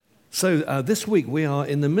This week we are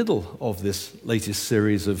in the middle of this latest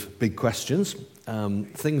series of big questions,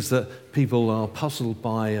 things that people are puzzled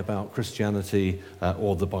by about Christianity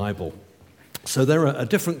or the Bible. So they're a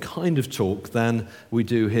different kind of talk than we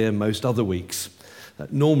do here most other weeks.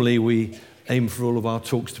 Normally we aim for all of our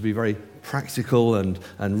talks to be very practical and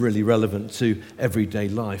really relevant to everyday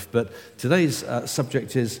life, but today's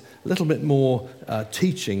subject is a little bit more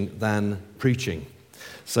teaching than preaching.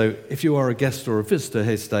 So if you are a guest or a visitor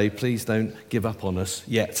here today, please don't give up on us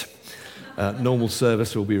yet. Normal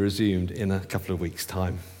service will be resumed in a couple of weeks'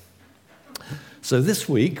 time. So this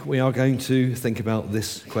week we are going to think about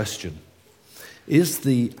this question. Is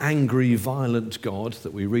the angry, violent God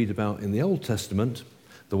that we read about in the Old Testament,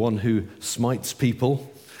 the one who smites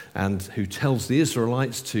people and who tells the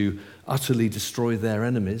Israelites to utterly destroy their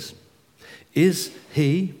enemies,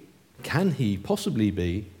 can he possibly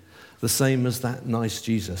be the same as that nice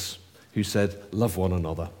Jesus who said, love one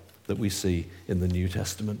another, that we see in the New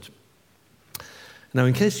Testament? Now,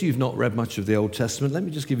 in case you've not read much of the Old Testament, let me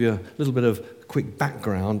just give you a little bit of quick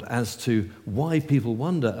background as to why people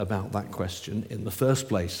wonder about that question in the first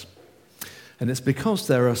place. And it's because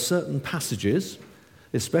there are certain passages,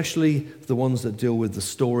 especially the ones that deal with the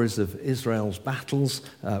stories of Israel's battles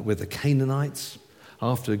with the Canaanites,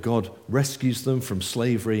 after God rescues them from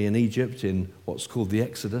slavery in Egypt in what's called the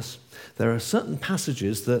Exodus. There are certain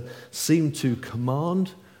passages that seem to command,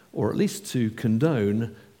 or at least to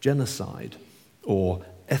condone, genocide or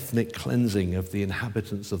ethnic cleansing of the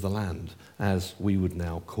inhabitants of the land, as we would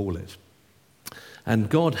now call it. And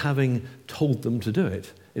God, having told them to do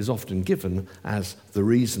it, is often given as the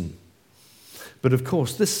reason. But of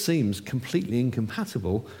course, this seems completely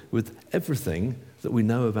incompatible with everything that we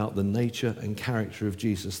know about the nature and character of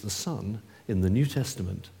Jesus the Son in the New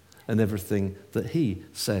Testament and everything that he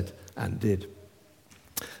said and did.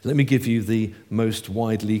 Let me give you the most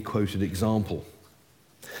widely quoted example.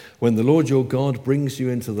 When the Lord your God brings you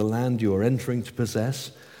into the land you are entering to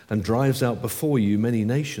possess and drives out before you many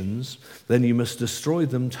nations, then you must destroy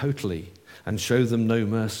them totally and show them no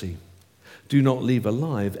mercy. Do not leave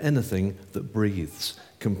alive anything that breathes.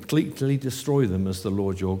 Completely destroy them as the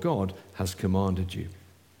Lord your God has commanded you.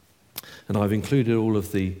 And I've included all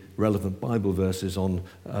of the relevant Bible verses on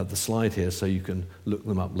the slide here so you can look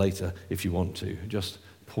them up later if you want to. Just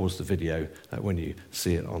pause the video when you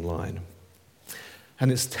see it online.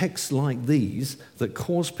 And it's texts like these that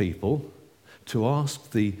cause people to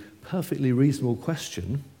ask the perfectly reasonable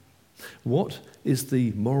question, what is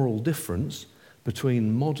the moral difference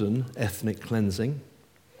between modern ethnic cleansing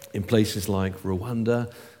in places like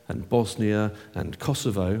Rwanda and Bosnia and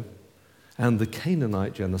Kosovo and the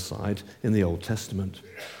Canaanite genocide in the Old Testament?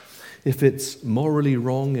 If it's morally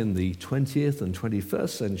wrong in the 20th and 21st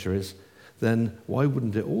centuries, then why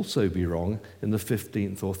wouldn't it also be wrong in the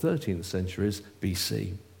 15th or 13th centuries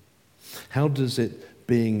BC? How does it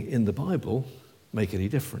being in the Bible make any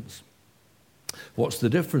difference? What's the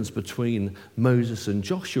difference between Moses and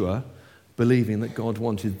Joshua believing that God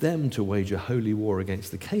wanted them to wage a holy war against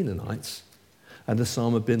the Canaanites, and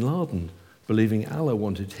Osama bin Laden believing Allah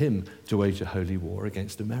wanted him to wage a holy war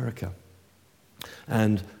against America?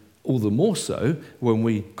 And all the more so when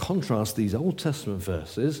we contrast these Old Testament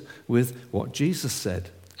verses with what Jesus said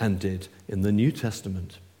and did in the New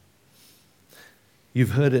Testament.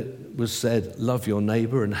 You've heard it was said, love your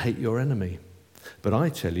neighbor and hate your enemy. But I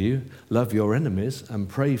tell you, love your enemies and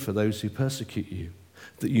pray for those who persecute you,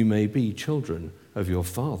 that you may be children of your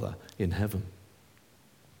Father in heaven.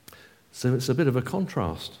 So it's a bit of a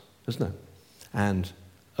contrast, isn't it? And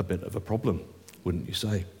a bit of a problem, wouldn't you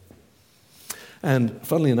say? And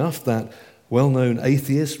funnily enough, that well-known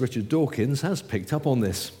atheist Richard Dawkins has picked up on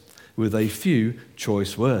this with a few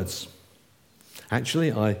choice words.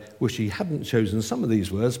 Actually, I wish he hadn't chosen some of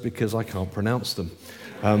these words because I can't pronounce them.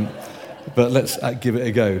 But let's give it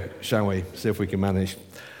a go, shall we? See if we can manage.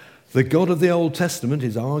 The God of the Old Testament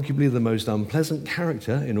is arguably the most unpleasant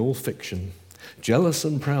character in all fiction. Jealous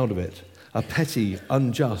and proud of it, a petty,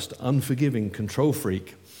 unjust, unforgiving control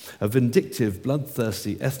freak, a vindictive,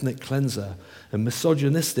 bloodthirsty ethnic cleanser, a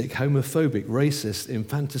misogynistic, homophobic, racist,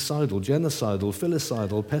 infanticidal, genocidal,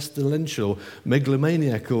 filicidal, pestilential,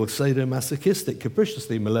 megalomaniacal, sadomasochistic,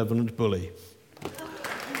 capriciously malevolent bully.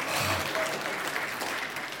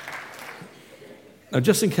 Now,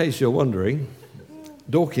 just in case you're wondering,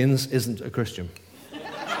 Dawkins isn't a Christian.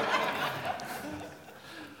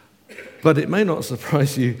 But it may not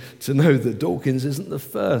surprise you to know that Dawkins isn't the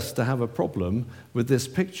first to have a problem with this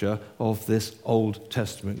picture of this Old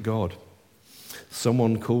Testament God.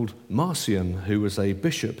 Someone called Marcion, who was a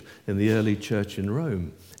bishop in the early church in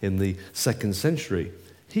Rome in the 2nd century,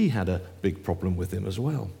 he had a big problem with him as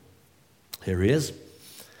well. Here he is.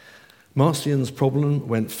 Marcion's problem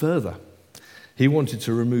went further. He wanted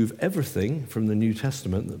to remove everything from the New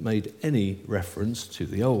Testament that made any reference to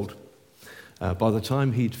the Old. By the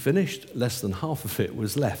time he'd finished, less than half of it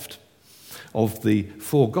was left. Of the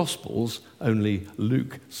 4 Gospels, only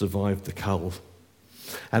Luke survived the cull.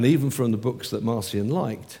 And even from the books that Marcion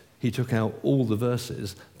liked, he took out all the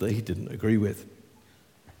verses that he didn't agree with.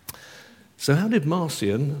 So how did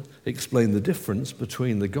Marcion explain the difference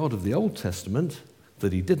between the God of the Old Testament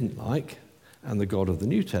that he didn't like and the God of the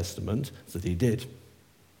New Testament that he did?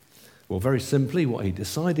 Well, very simply, what he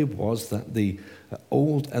decided was that the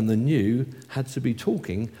Old and the New had to be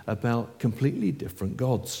talking about completely different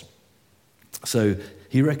gods. So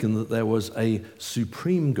he reckoned that there was a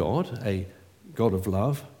supreme God, a God of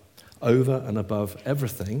love, over and above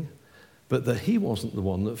everything, but that he wasn't the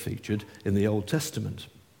one that featured in the Old Testament.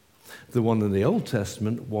 The one in the Old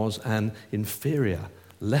Testament was an inferior,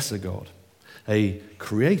 lesser God, a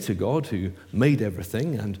creator God who made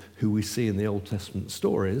everything and who we see in the Old Testament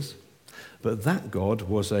stories, but that God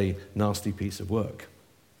was a nasty piece of work,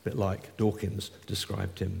 a bit like Dawkins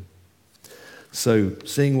described him. So,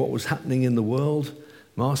 seeing what was happening in the world,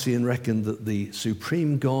 Marcion reckoned that the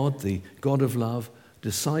supreme God, the God of love,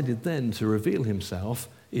 decided then to reveal himself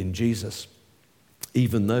in Jesus.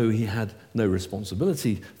 Even though he had no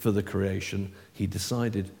responsibility for the creation, he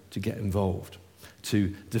decided to get involved,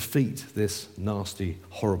 to defeat this nasty,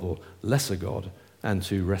 horrible, lesser God, and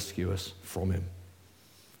to rescue us from him.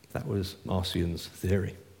 That was Marcion's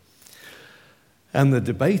theory. And the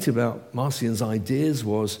debate about Marcion's ideas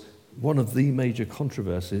was one of the major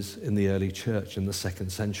controversies in the early church in the 2nd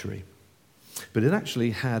century. But it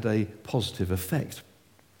actually had a positive effect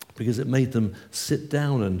because it made them sit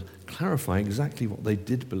down and clarify exactly what they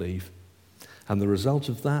did believe. And the result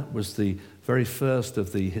of that was the very first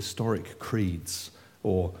of the historic creeds,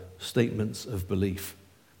 or statements of belief,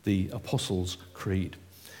 the Apostles' Creed,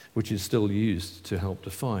 which is still used to help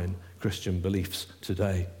define Christian beliefs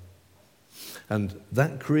today. And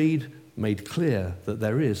that creed made clear that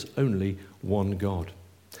there is only one God,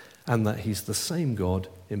 and that he's the same God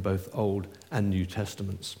in both Old and New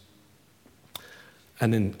Testaments.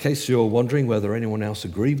 And in case you're wondering whether anyone else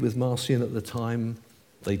agreed with Marcion at the time,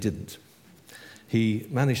 they didn't. He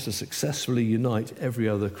managed to successfully unite every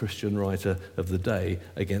other Christian writer of the day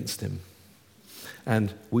against him.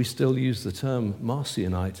 And we still use the term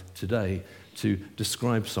Marcionite today to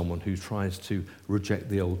describe someone who tries to reject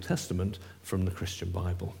the Old Testament from the Christian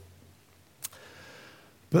Bible.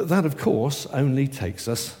 But that, of course, only takes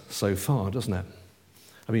us so far, doesn't it?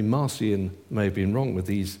 I mean, Marcion may have been wrong with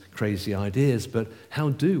these crazy ideas, but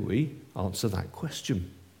how do we answer that question?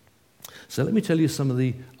 So let me tell you some of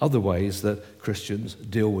the other ways that Christians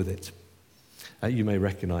deal with it. You may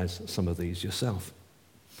recognize some of these yourself.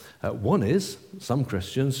 One is some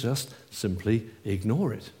Christians just simply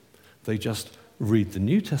ignore it. They just read the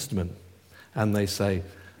New Testament and they say,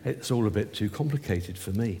 it's all a bit too complicated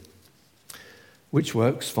for me, which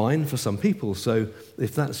works fine for some people. So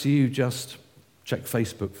if that's you, just check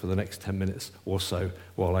Facebook for the next 10 minutes or so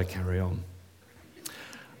while I carry on.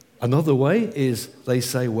 Another way is they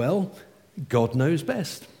say, well, God knows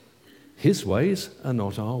best. His ways are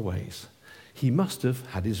not our ways. He must have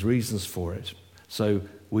had his reasons for it. So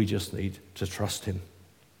we just need to trust him.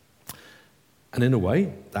 And in a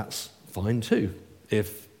way, that's fine too.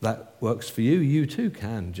 If that works for you, you too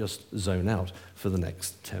can just zone out for the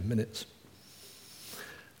next 10 minutes.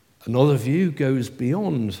 Another view goes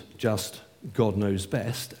beyond just God knows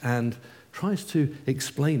best and tries to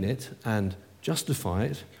explain it and justify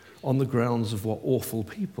it on the grounds of what awful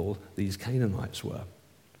people these Canaanites were.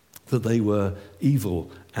 That they were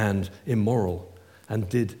evil and immoral and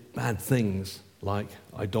did bad things like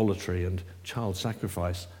idolatry and child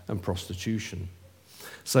sacrifice and prostitution.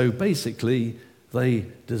 So basically, they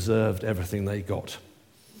deserved everything they got.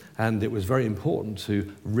 And it was very important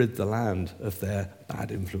to rid the land of their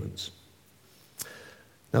bad influence.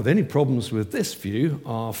 Now, the only problems with this view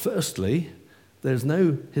are, firstly, there's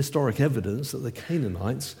no historic evidence that the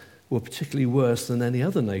Canaanites were particularly worse than any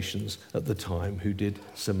other nations at the time who did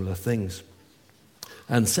similar things.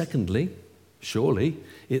 And secondly, surely,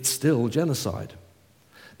 it's still genocide.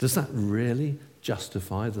 Does that really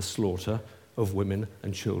justify the slaughter of women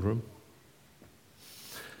and children?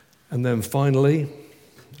 And then finally,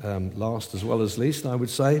 last as well as least, I would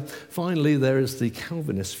say, finally there is the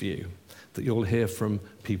Calvinist view that you'll hear from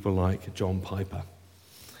people like John Piper.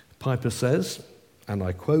 Piper says, and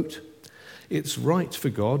I quote, "It's right for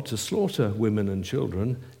God to slaughter women and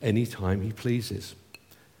children any time he pleases.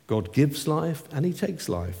 God gives life and he takes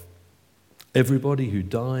life. Everybody who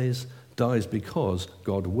dies dies because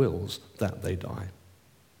God wills that they die.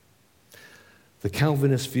 The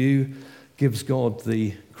Calvinist view gives God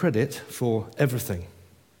the credit for everything.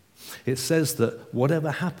 It says that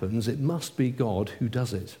whatever happens, it must be God who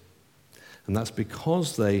does it. And that's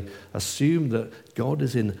because they assume that God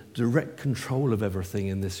is in direct control of everything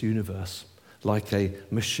in this universe, like a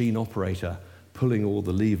machine operator pulling all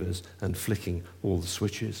the levers and flicking all the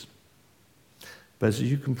switches. But as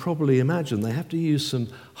you can probably imagine, they have to use some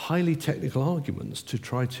highly technical arguments to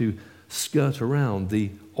try to skirt around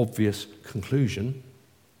the obvious conclusion,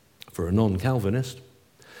 for a non-Calvinist,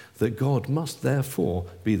 that God must therefore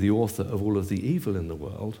be the author of all of the evil in the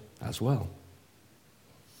world as well.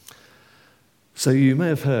 So you may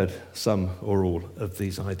have heard some or all of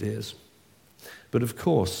these ideas. But of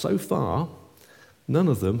course, so far, none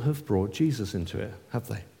of them have brought Jesus into it, have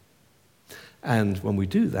they? And when we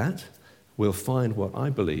do that, we'll find what I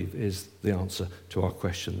believe is the answer to our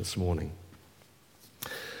question this morning.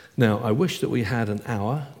 Now, I wish that we had an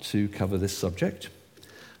hour to cover this subject,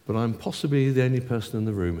 but I'm possibly the only person in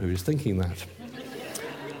the room who is thinking that.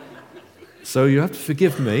 So you have to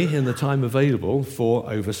forgive me in the time available for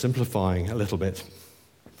oversimplifying a little bit.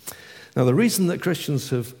 Now, the reason that Christians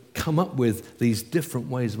have come up with these different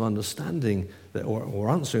ways of understanding or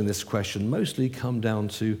answering this question mostly come down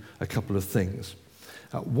to a couple of things.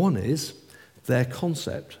 One is their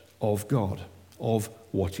concept of God, of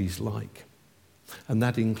what he's like. And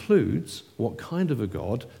that includes what kind of a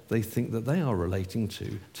God they think that they are relating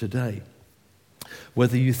to today.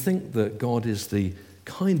 Whether you think that God is the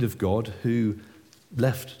kind of God who,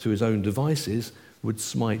 left to his own devices, would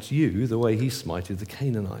smite you the way he smited the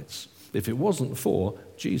Canaanites, if it wasn't for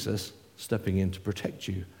Jesus stepping in to protect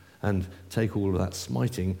you and take all of that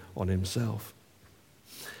smiting on himself.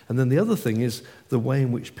 And then the other thing is the way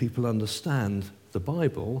in which people understand the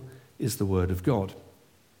Bible is the Word of God.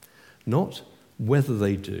 Not whether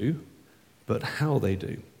they do, but how they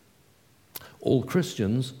do. All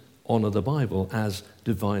Christians honor the Bible as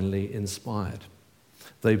divinely inspired.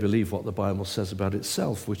 They believe what the Bible says about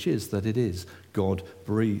itself, which is that it is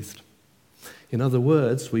God-breathed. In other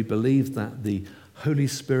words, we believe that the Holy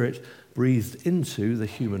Spirit breathed into the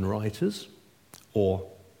human writers, or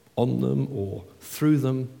on them, or through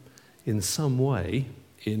them, in some way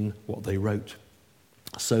in what they wrote.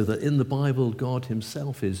 So that in the Bible, God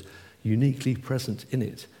himself is uniquely present in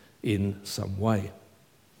it in some way.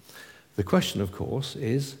 The question, of course,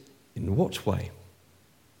 is in what way?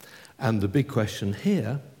 And the big question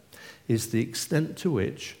here is the extent to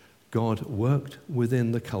which God worked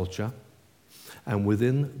within the culture and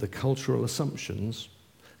within the cultural assumptions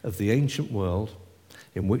of the ancient world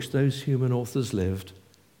in which those human authors lived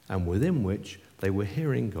and within which they were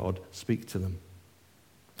hearing God speak to them.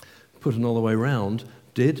 Put another way round,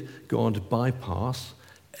 did God bypass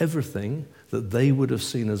everything that they would have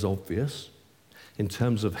seen as obvious in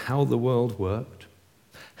terms of how the world worked,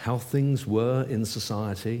 how things were in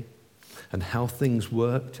society, and how things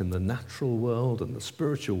worked in the natural world and the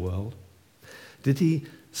spiritual world? Did he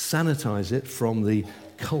sanitize it from the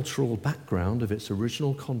cultural background of its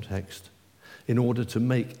original context in order to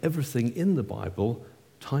make everything in the Bible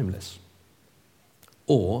timeless?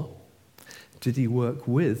 Or did he work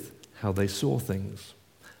with how they saw things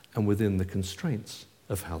and within the constraints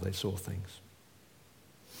of how they saw things?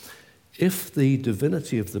 If the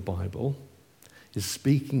divinity of the Bible is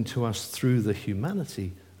speaking to us through the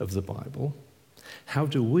humanity of the Bible, how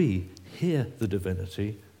do we hear the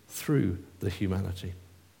divinity through the humanity?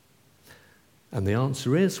 And the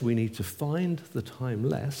answer is we need to find the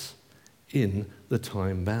timeless in the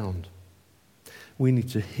time bound. We need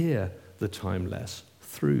to hear the timeless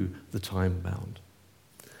through the time bound.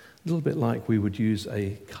 A little bit like we would use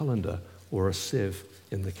a colander or a sieve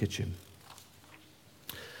in the kitchen.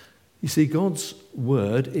 You see, God's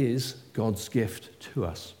word is God's gift to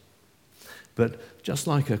us. But just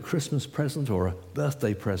like a Christmas present or a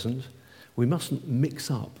birthday present, we mustn't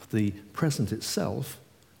mix up the present itself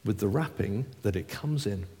with the wrapping that it comes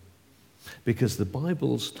in. Because the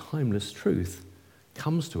Bible's timeless truth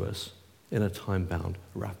comes to us in a time-bound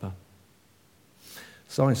wrapper.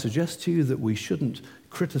 So I suggest to you that we shouldn't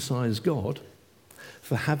criticize God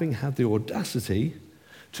for having had the audacity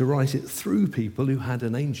to write it through people who had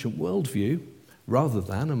an ancient worldview rather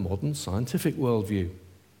than a modern scientific worldview.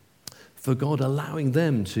 For God allowing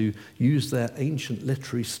them to use their ancient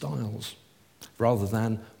literary styles rather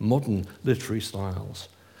than modern literary styles,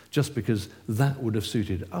 just because that would have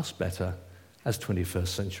suited us better as 21st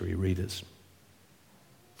century readers.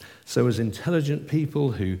 So as intelligent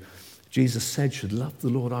people who Jesus said should love the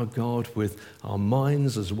Lord our God with our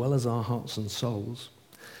minds as well as our hearts and souls,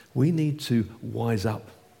 we need to wise up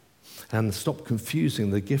and stop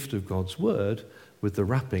confusing the gift of God's word with the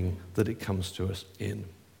wrapping that it comes to us in.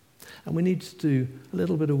 And we need to do a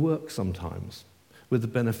little bit of work sometimes with the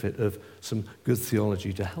benefit of some good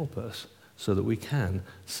theology to help us so that we can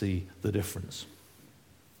see the difference.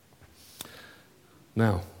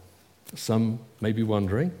 Now, some may be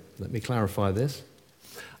wondering, let me clarify this.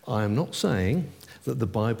 I am not saying that the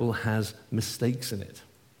Bible has mistakes in it,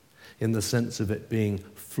 in the sense of it being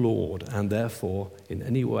flawed and therefore in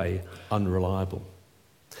any way unreliable.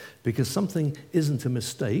 Because something isn't a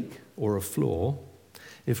mistake or a flaw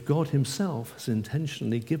if God himself has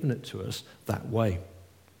intentionally given it to us that way.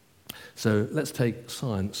 So let's take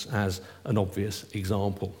science as an obvious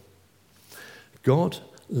example. God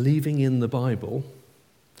leaving in the Bible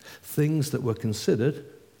things that were considered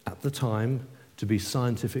at the time to be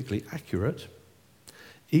scientifically accurate,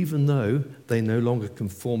 even though they no longer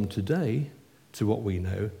conform today to what we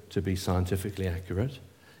know to be scientifically accurate,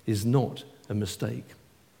 is not a mistake.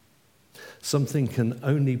 Something can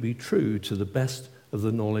only be true to the best of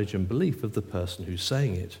the knowledge and belief of the person who's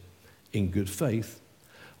saying it, in good faith,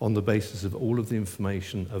 on the basis of all of the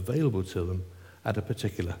information available to them at a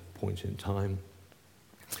particular point in time.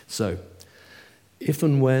 So, if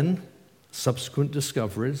and when subsequent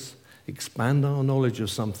discoveries expand our knowledge of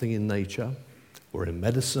something in nature, or in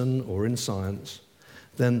medicine, or in science,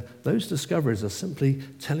 then those discoveries are simply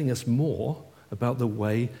telling us more about the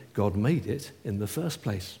way God made it in the first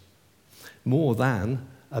place, more than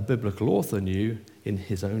a biblical author knew in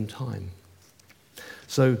his own time.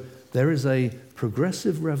 So there is a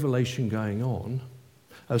progressive revelation going on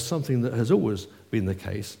of something that has always been the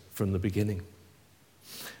case from the beginning.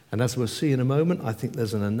 And as we'll see in a moment, I think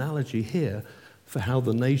there's an analogy here for how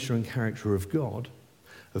the nature and character of God,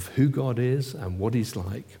 of who God is and what he's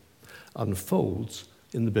like, unfolds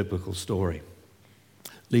in the biblical story,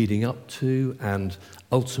 leading up to and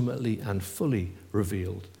ultimately and fully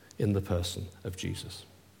revealed in the person of Jesus.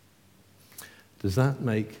 Does that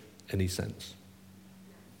make any sense?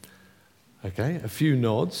 Okay, a few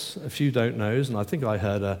nods, a few don't knows, and I think I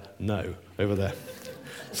heard a no over there.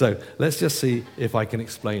 So let's just see if I can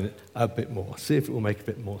explain it a bit more, see if it will make a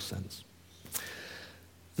bit more sense.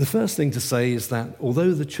 The first thing to say is that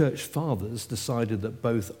although the church fathers decided that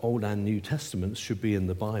both Old and New Testaments should be in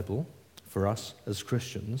the Bible for us as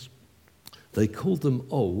Christians, they called them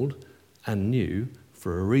Old and New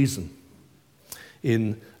for a reason.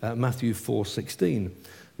 In Matthew 4:16,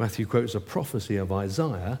 Matthew quotes a prophecy of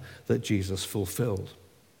Isaiah that Jesus fulfilled.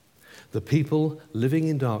 The people living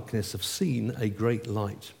in darkness have seen a great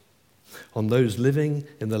light. On those living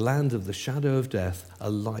in the land of the shadow of death, a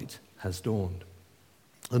light has dawned.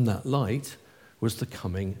 And that light was the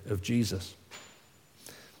coming of Jesus.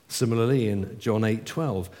 Similarly, in John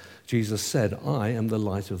 8:12, Jesus said, "I am the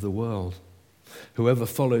light of the world. Whoever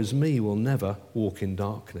follows me will never walk in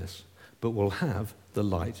darkness, but will have the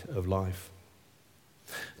light of life."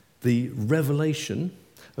 The revelation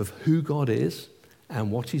of who God is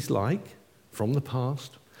and what he's like from the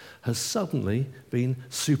past has suddenly been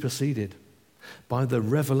superseded by the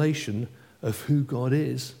revelation of who God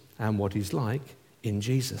is and what he's like in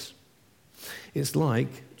Jesus. It's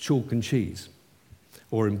like chalk and cheese,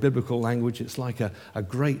 or in biblical language, it's like a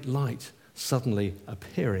great light suddenly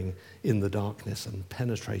appearing in the darkness and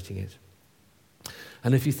penetrating it.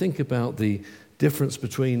 And if you think about the difference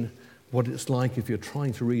between what it's like if you're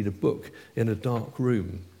trying to read a book in a dark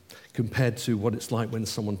room compared to what it's like when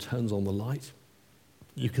someone turns on the light,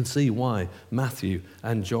 you can see why Matthew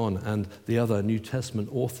and John and the other New Testament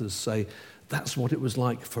authors say that's what it was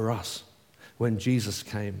like for us when Jesus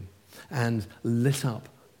came and lit up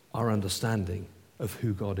our understanding of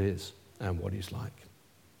who God is and what he's like.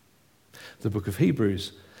 The book of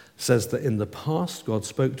Hebrews says that in the past God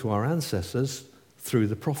spoke to our ancestors through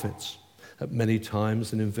the prophets at many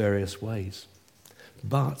times and in various ways.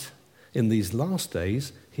 But in these last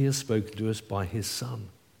days, he has spoken to us by his Son.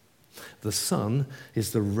 The Son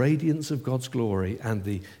is the radiance of God's glory and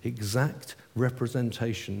the exact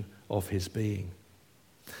representation of his being.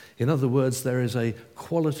 In other words, there is a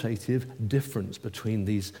qualitative difference between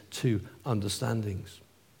these two understandings.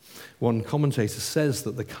 One commentator says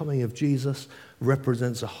that the coming of Jesus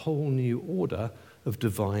represents a whole new order of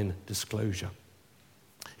divine disclosure.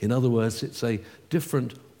 In other words, it's a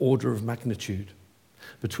different order of magnitude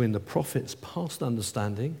between the prophet's past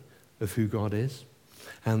understanding of who God is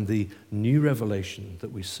and the new revelation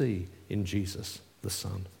that we see in Jesus, the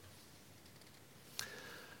Son.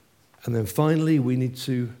 And then finally, we need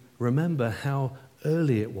to remember how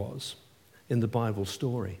early it was in the Bible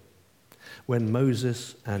story when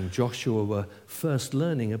Moses and Joshua were first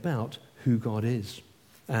learning about who God is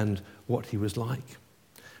and what he was like.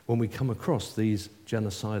 when we come across these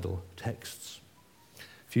genocidal texts.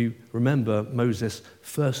 If you remember Moses'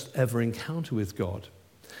 first ever encounter with God,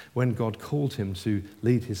 when God called him to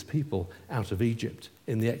lead his people out of Egypt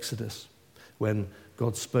in the Exodus, when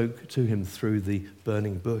God spoke to him through the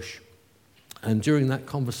burning bush. And during that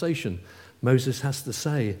conversation, Moses has to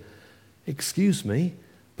say, "Excuse me,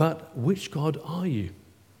 but which God are you?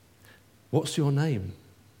 What's your name?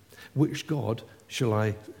 Which God shall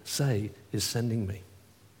I say is sending me?"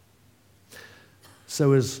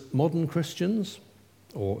 So as modern Christians,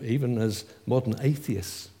 or even as modern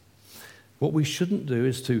atheists, what we shouldn't do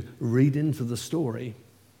is to read into the story.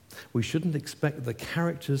 We shouldn't expect the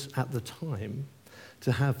characters at the time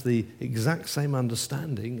to have the exact same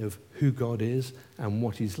understanding of who God is and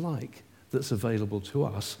what he's like that's available to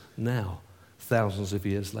us now, thousands of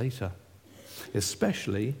years later,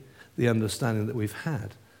 especially the understanding that we've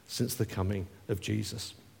had since the coming of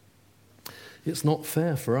Jesus. It's not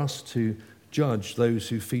fair for us to judge those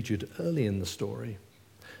who featured early in the story,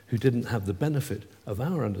 who didn't have the benefit of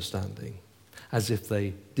our understanding, as if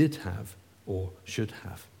they did have or should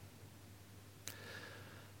have.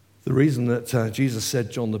 The reason that Jesus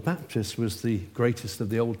said John the Baptist was the greatest of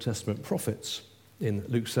the Old Testament prophets in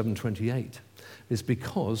Luke 7:28 is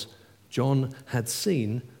because John had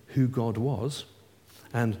seen who God was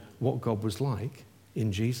and what God was like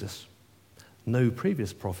in Jesus. No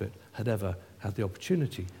previous prophet had ever had the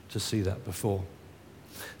opportunity to see that before.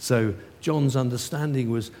 So John's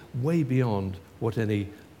understanding was way beyond what any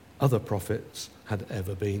other prophets had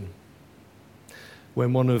ever been.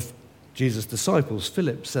 When one of Jesus' disciples,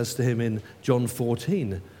 Philip, says to him in John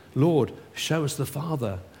 14, "Lord, show us the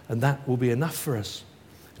Father, and that will be enough for us,"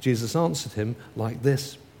 Jesus answered him like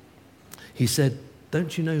this. He said,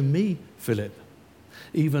 "Don't you know me, Philip,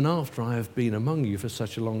 even after I have been among you for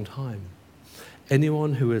such a long time?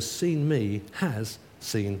 Anyone who has seen me has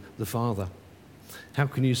seen the Father. How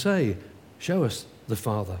can you say, 'Show us the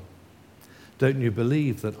Father'? Don't you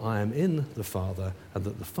believe that I am in the Father and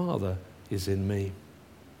that the Father is in me?"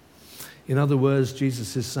 In other words,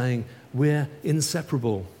 Jesus is saying, we're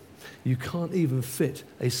inseparable. You can't even fit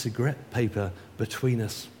a cigarette paper between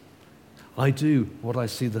us. I do what I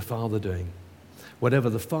see the Father doing. Whatever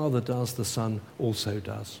the Father does, the Son also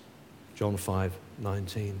does. John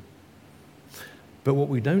 5:19. But what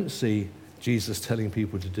we don't see Jesus telling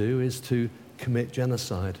people to do is to commit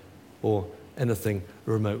genocide or anything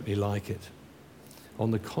remotely like it.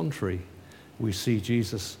 On the contrary, we see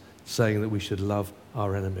Jesus saying that we should love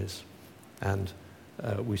our enemies, and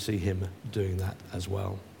we see him doing that as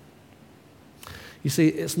well. You see,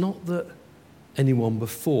 it's not that anyone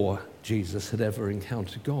before Jesus had ever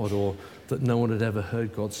encountered God, or that no one had ever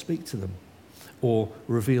heard God speak to them or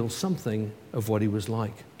reveal something of what he was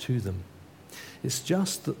like to them. It's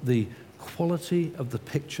just that the quality of the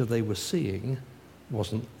picture they were seeing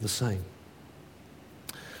wasn't the same.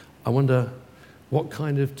 I wonder what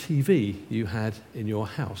kind of TV you had in your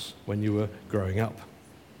house when you were growing up.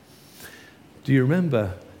 Do you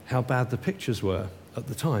remember how bad the pictures were at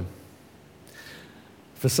the time?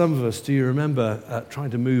 For some of us, do you remember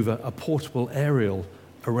trying to move a portable aerial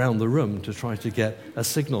around the room to try to get a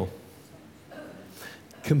signal?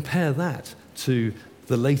 Compare that to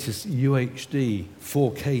the latest UHD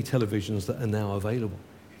 4K televisions that are now available.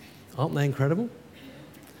 Aren't they incredible?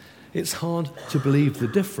 It's hard to believe the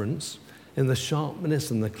difference in the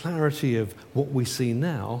sharpness and the clarity of what we see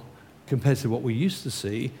now compared to what we used to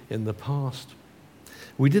see in the past.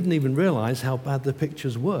 We didn't even realize how bad the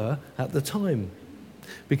pictures were at the time,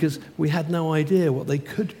 because we had no idea what they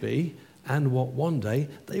could be and what one day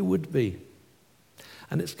they would be.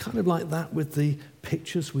 And it's kind of like that with the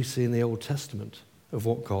pictures we see in the Old Testament of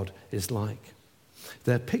what God is like.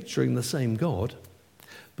 They're picturing the same God,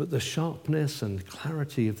 but the sharpness and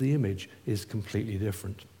clarity of the image is completely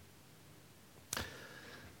different.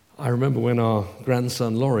 I remember when our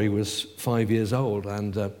grandson Laurie was 5 years old,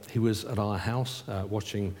 and he was at our house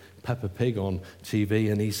watching Peppa Pig on TV,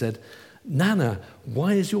 and he said, "Nana,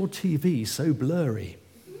 why is your TV so blurry?"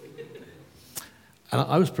 And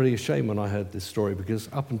I was pretty ashamed when I heard this story, because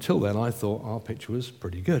up until then I thought our picture was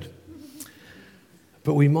pretty good.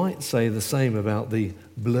 But we might say the same about the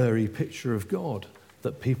blurry picture of God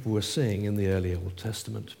that people were seeing in the early Old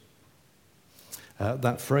Testament.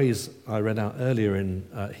 That phrase I read out earlier in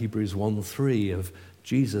Hebrews 1:3 of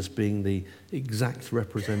Jesus being the exact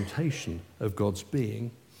representation of God's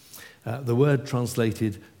being, the word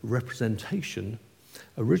translated representation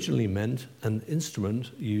originally meant an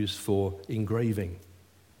instrument used for engraving.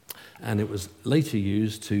 And it was later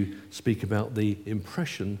used to speak about the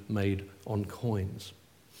impression made on coins.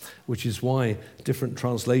 which is why different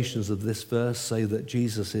translations of this verse say that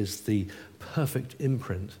Jesus is the perfect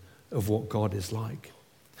imprint of what God is like,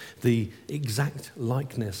 the exact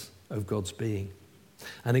likeness of God's being,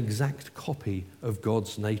 an exact copy of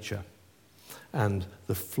God's nature, and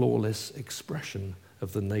the flawless expression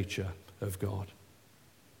of the nature of God.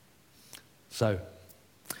 So,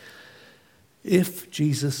 if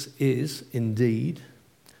Jesus is indeed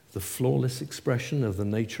the flawless expression of the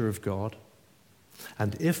nature of God,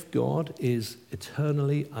 and if God is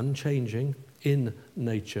eternally unchanging in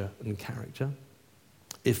nature and character,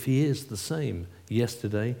 if he is the same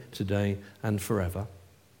yesterday, today, and forever,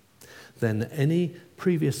 then any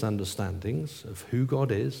previous understandings of who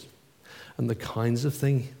God is and the kinds of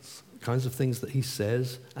things that he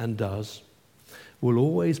says and does will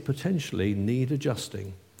always potentially need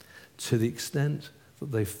adjusting to the extent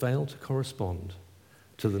that they fail to correspond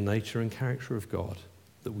to the nature and character of God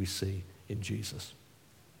that we see in Jesus.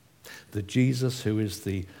 The Jesus who is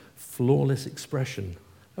the flawless expression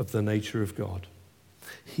of the nature of God.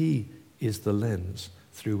 He is the lens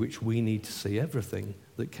through which we need to see everything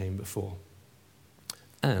that came before.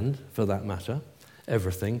 And, for that matter,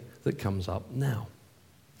 everything that comes up now.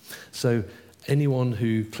 So anyone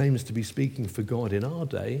who claims to be speaking for God in our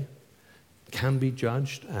day can be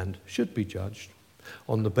judged and should be judged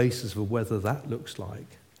on the basis of whether that looks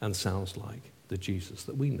like and sounds like the Jesus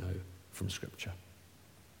that we know from Scripture.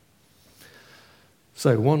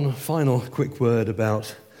 So one final quick word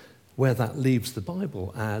about where that leaves the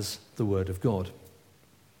Bible as the Word of God.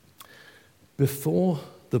 Before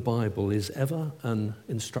the Bible is ever an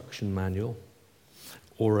instruction manual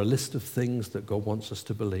or a list of things that God wants us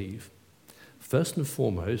to believe, first and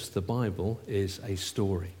foremost, the Bible is a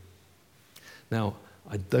story. Now,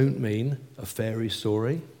 I don't mean a fairy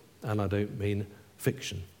story, and I don't mean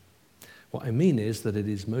fiction. What I mean is that it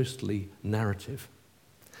is mostly narrative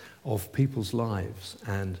of people's lives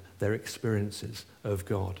and their experiences of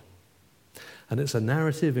God. And it's a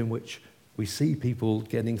narrative in which we see people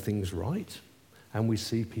getting things right and we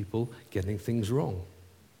see people getting things wrong.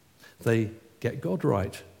 They get God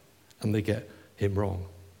right and they get him wrong.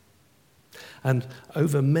 And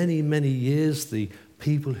over many, many years, the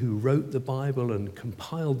people who wrote the Bible and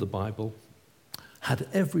compiled the Bible had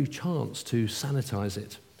every chance to sanitize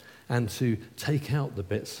it and to take out the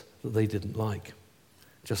bits that they didn't like,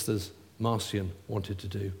 just as Marcion wanted to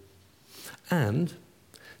do, and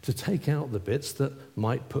to take out the bits that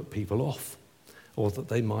might put people off or that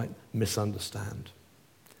they might misunderstand.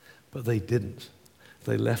 But they didn't.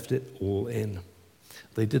 They left it all in.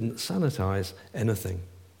 They didn't sanitize anything.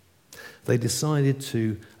 They decided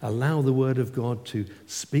to allow the Word of God to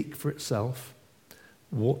speak for itself,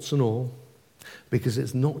 warts and all, because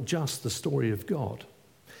it's not just the story of God,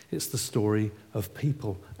 it's the story of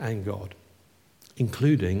people and God,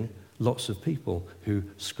 including lots of people who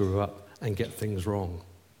screw up and get things wrong,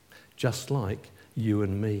 just like you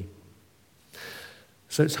and me.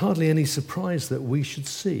 So it's hardly any surprise that we should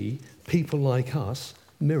see people like us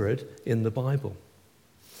mirrored in the Bible.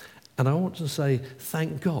 And I want to say,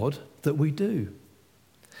 thank God that we do.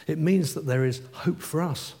 It means that there is hope for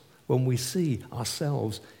us when we see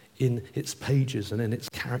ourselves in its pages and in its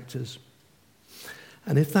characters.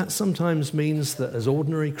 And if that sometimes means that as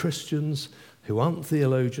ordinary Christians who aren't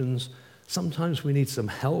theologians, sometimes we need some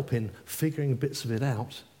help in figuring bits of it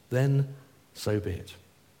out, then so be it.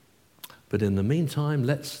 But in the meantime,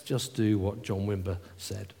 let's just do what John Wimber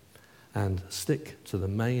said and stick to the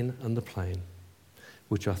main and the plain,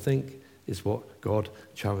 which I think is what God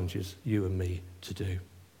challenges you and me to do.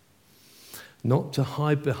 Not to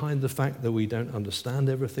hide behind the fact that we don't understand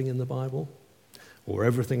everything in the Bible or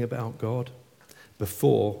everything about God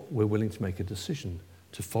before we're willing to make a decision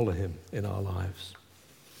to follow him in our lives.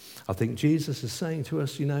 I think Jesus is saying to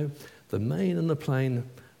us, the main and the plain,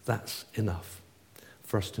 that's enough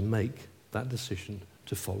for us to make that decision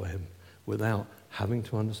to follow him without having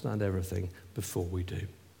to understand everything before we do.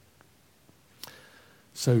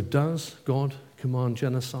 So does God command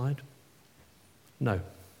genocide? No.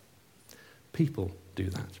 People do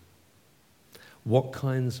that. What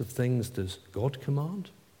kinds of things does God command?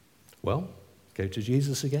 Well, go to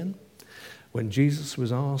Jesus again. When Jesus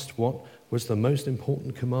was asked what was the most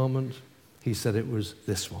important commandment, he said it was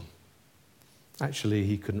this one. Actually,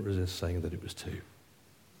 he couldn't resist saying that it was two.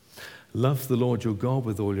 Love the Lord your God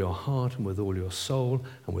with all your heart and with all your soul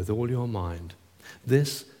and with all your mind.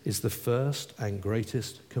 This is the first and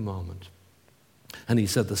greatest commandment. And he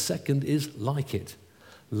said the second is like it.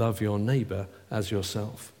 Love your neighbor as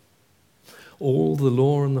yourself. All the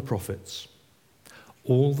law and the prophets,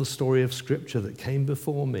 all the story of Scripture that came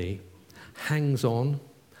before me hangs on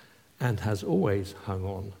and has always hung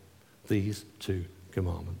on these two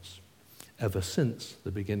commandments ever since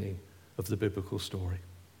the beginning of the biblical story.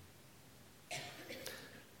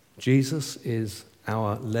 Jesus is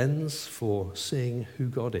our lens for seeing who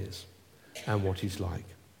God is and what he's like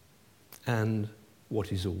and what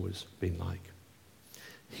he's always been like.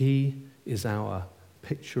 He is our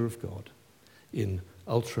picture of God in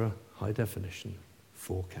ultra high definition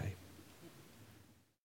 4K.